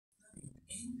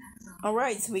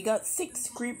Alright, so we got 6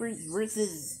 creepers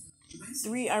versus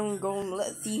 3 iron golem.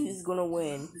 Let's see who's gonna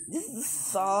win. This is a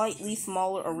slightly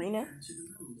smaller arena,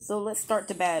 so let's start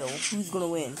the battle. Who's gonna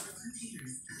win?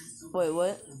 Wait,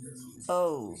 what?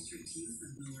 Oh.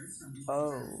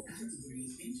 Oh.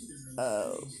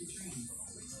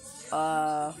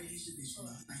 Oh.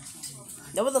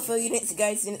 That was a fail. You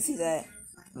guys didn't see that.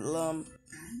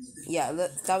 Yeah,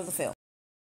 that was a fail.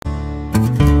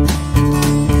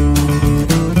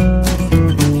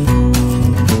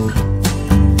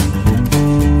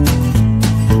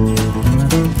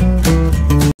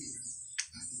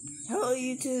 Hello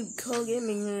YouTube, Call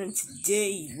Gaming here, and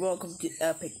today, welcome to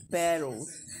Epic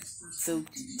Battles. So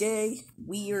today,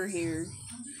 we are here,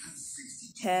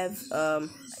 I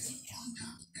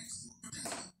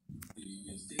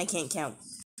can't count.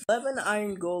 11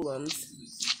 iron golems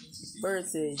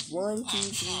versus 1, 2,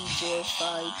 3, 4,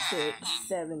 5, 6,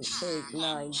 7, 8,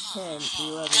 9, 10,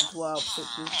 11, 12,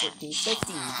 13, 14,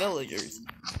 15 villagers.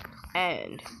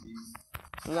 And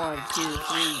 1, 2, 3,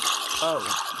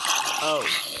 oh.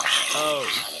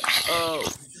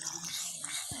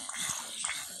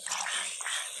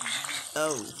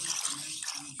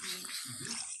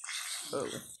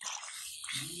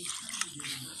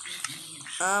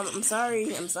 I'm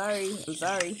sorry.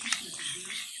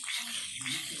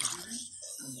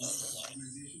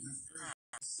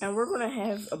 And we're gonna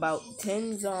have about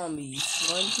 10 zombies.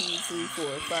 1, 2, 3,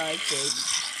 4, 5,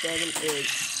 6, 7, 8,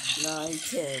 9,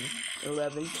 10,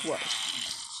 11, 12.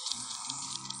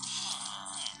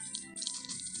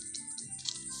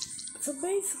 So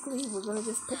basically, we're gonna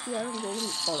just put the iron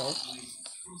golem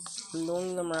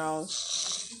rolling them around.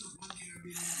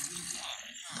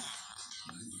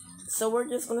 So we're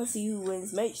just gonna see who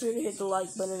wins. Make sure to hit the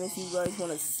like button if you guys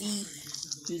wanna see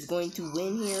who's going to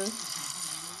win here.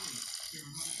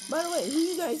 By the way, who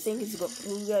you guys think is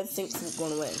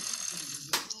gonna win?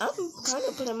 I'm kind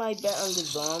of putting my bet on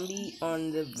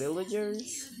the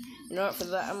villagers. You know what? For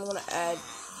that, I'm gonna add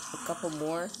a couple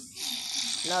more.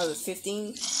 Now there's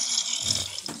 15.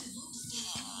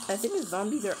 I think the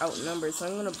zombies are outnumbered, so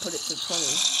I'm gonna put it to 20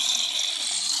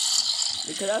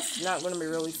 because that's not gonna be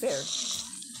really fair.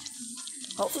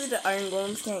 Hopefully the iron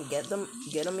golems can't get them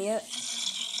yet.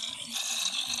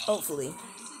 Hopefully.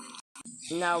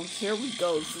 Now here we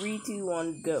go. 3, 2,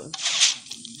 1, go.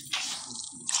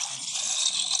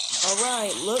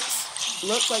 Alright,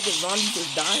 looks like the zombies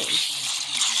are dying.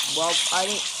 Well,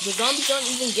 the zombies aren't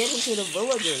even getting to the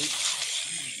villagers.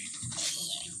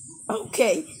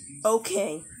 Okay.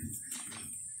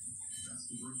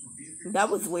 That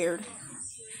was weird.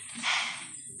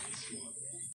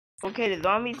 Okay, the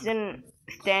zombies didn't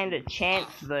stand a chance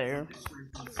there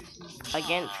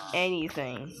against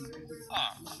anything.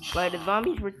 Like, the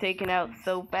zombies were taken out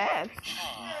so fast.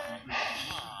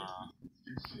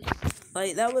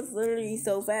 Like, that was literally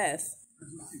so fast.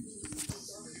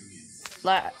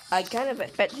 Like, I kind of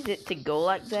expected it to go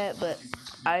like that, but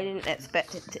I didn't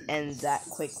expect it to end that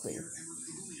quickly.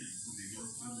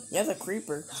 There's a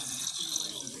creeper.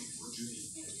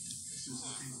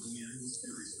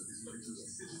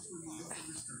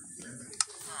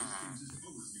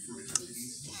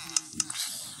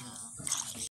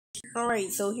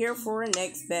 Alright, so here for our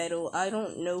next battle. I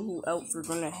don't know who else we're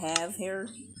gonna have here.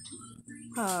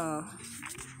 Come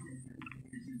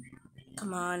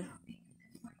on.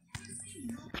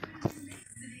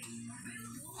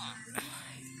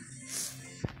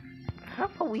 How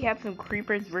about we have some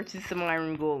creepers versus some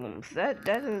iron golems? That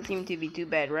doesn't seem to be too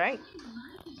bad, right?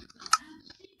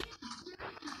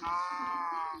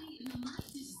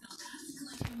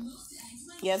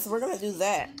 Yeah, so we're gonna do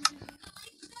that.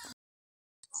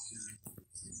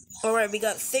 Alright, we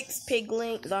got 6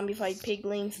 zombified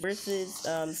piglings versus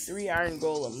 3 iron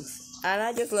golems. And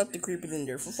I just left the creepers in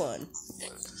there for fun.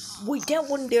 Wait, that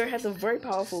one there has a very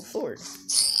powerful sword.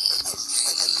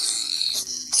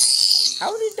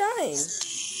 How is it dying?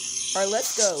 Alright,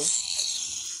 let's go.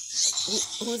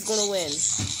 Who's gonna win?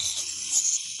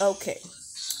 Okay.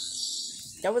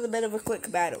 That was a bit of a quick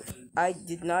battle. I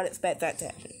did not expect that to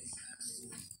happen.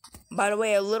 By the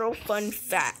way, a little fun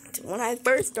fact. When I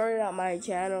first started out my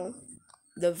channel,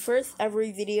 the first ever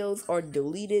videos are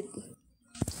deleted.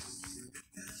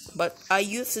 But I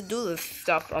used to do this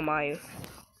stuff on my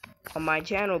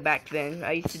channel back then.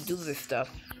 I used to do this stuff.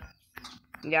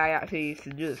 Yeah, I actually used to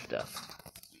do this stuff.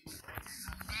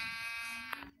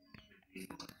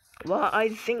 Well, I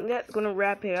think that's gonna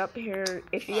wrap it up here.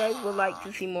 If you guys would like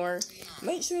to see more,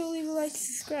 make sure to leave a like and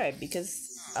subscribe,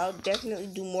 because I'll definitely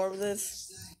do more of this.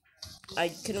 I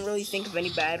couldn't really think of any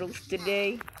battles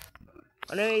today.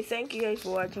 Anyway, thank you guys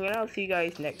for watching, and I'll see you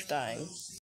guys next time.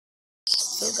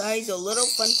 So guys, a little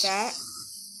fun fact.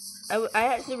 I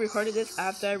actually recorded this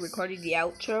after I recorded the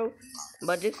outro,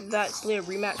 but this is actually a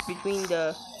rematch between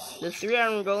the 3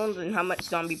 iron golems and how much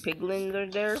zombie piglins are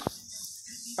there.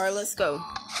 Alright, let's go.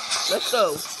 Let's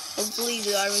go. Hopefully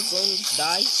the iron golems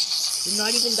die. They're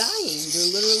not even dying.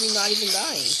 They're literally not even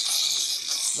dying.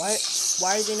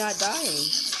 Why are they not dying?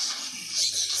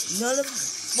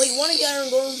 Wait, one of the iron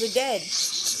golems are dead.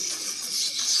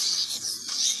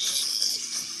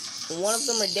 One of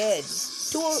them are dead.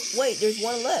 Wait, there's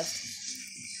one left.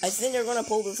 I think they're gonna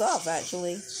pull this off,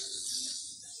 actually.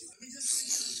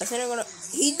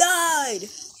 He died!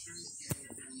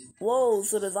 Whoa,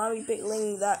 so the zombie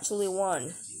piglings actually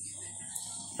won.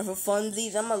 And for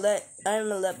funsies, I'm gonna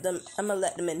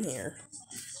let them in here.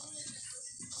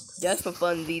 Just for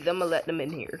funsies, I'm gonna let them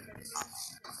in here.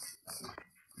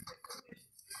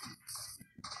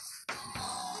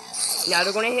 Now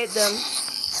they're gonna hit them.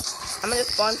 I'm gonna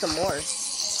spawn some more.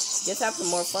 Just have some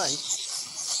more fun.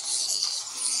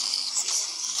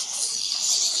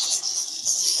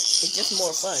 It's just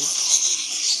more fun.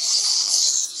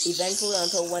 Eventually,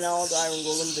 until when all the iron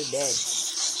golems are dead.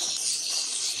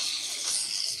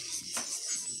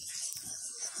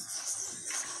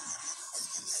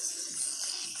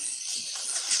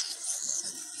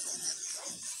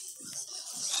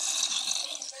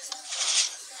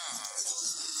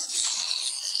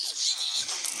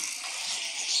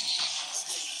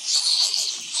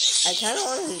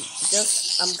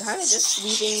 I'm kind of just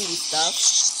sweeping these stuff.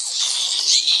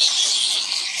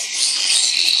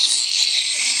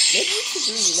 Maybe we should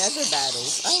do nether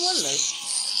battles. I wonder.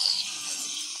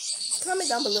 Comment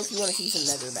down below if you want to see some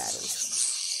nether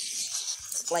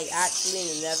battles. Like, actually in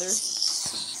the nether.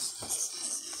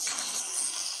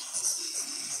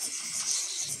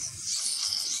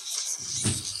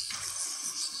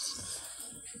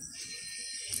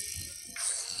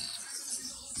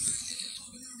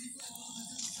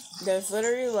 There's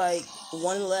literally like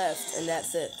one left, and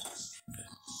that's it.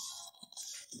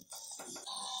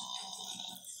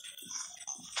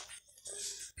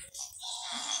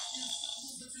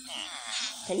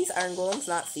 Can these iron golems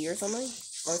not see or something?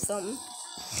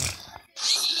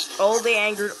 Oh, they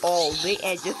angered all. They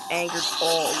just angered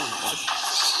all.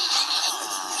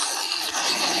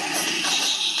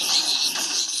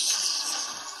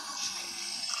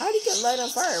 How did he get light on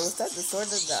fire? Was that the sword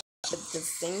that the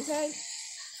thing had?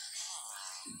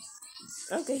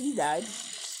 Okay, he died.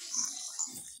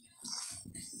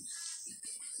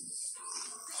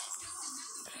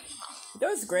 That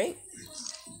was great.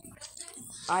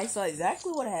 I saw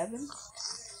exactly what happened.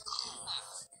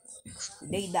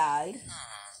 They died.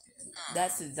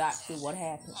 That's exactly what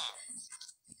happened.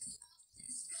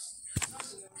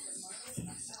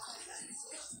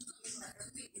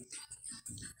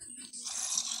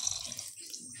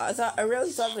 I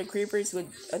really thought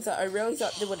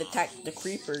they would attack the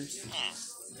creepers.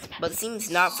 But it seems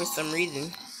not for some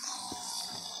reason.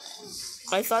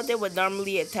 I thought they would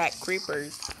normally attack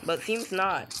creepers, but it seems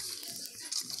not.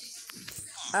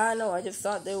 I don't know, I just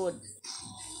thought they would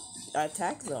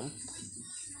attack them.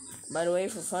 By the way,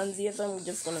 for funsies, I'm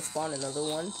just gonna spawn another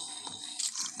one.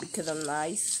 Because I'm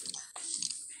nice.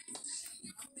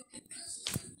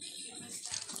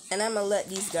 And I'm gonna let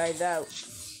these guys out.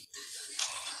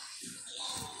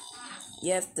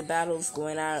 Yes, the battle's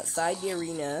going on outside the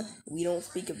arena. We don't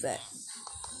speak of that.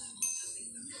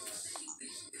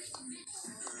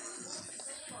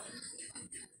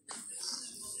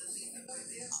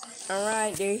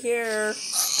 Alright, they're here.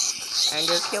 And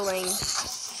they're killing.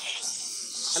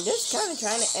 I'm just kind of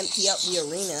trying to empty out the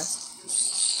arena.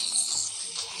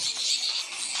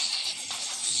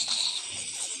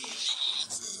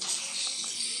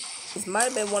 This might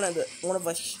have been one of the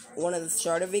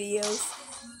shorter videos.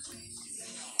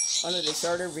 One of the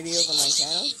shorter videos on my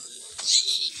channel.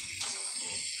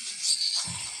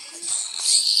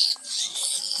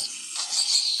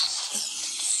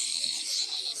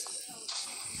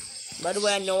 By the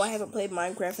way, I know I haven't played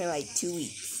Minecraft in like 2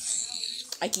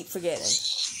 weeks. I keep forgetting.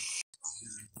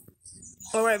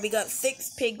 Alright, we got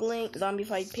 6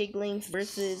 zombie-fied piglings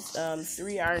versus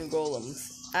 3 iron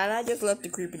golems. And I just left the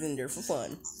creepers in there for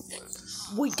fun.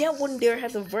 Wait, that one there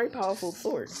has a very powerful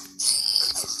sword.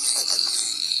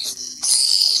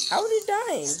 How are they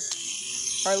dying?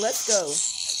 Alright, let's go.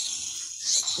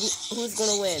 Who's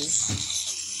gonna win?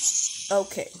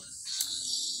 Okay.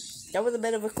 That was a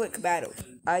bit of a quick battle.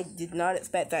 I did not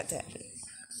expect that to happen.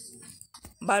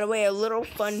 By the way, a little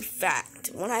fun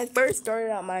fact. When I first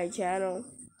started out my channel,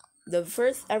 the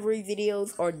first ever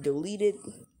videos are deleted.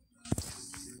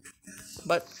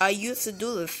 But I used to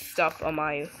do this stuff on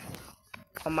my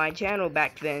channel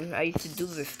back then. I used to do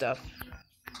this stuff.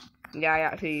 Yeah, I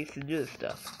actually used to do this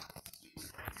stuff.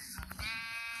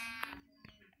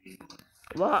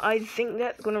 Well, I think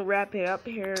that's gonna wrap it up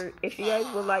here. If you guys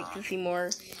would like to see more,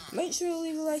 make sure to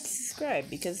leave a like and subscribe,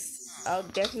 because I'll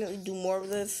definitely do more of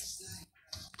this.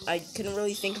 I couldn't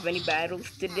really think of any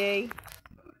battles today.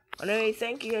 Anyway,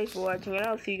 thank you guys for watching, and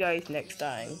I'll see you guys next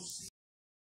time.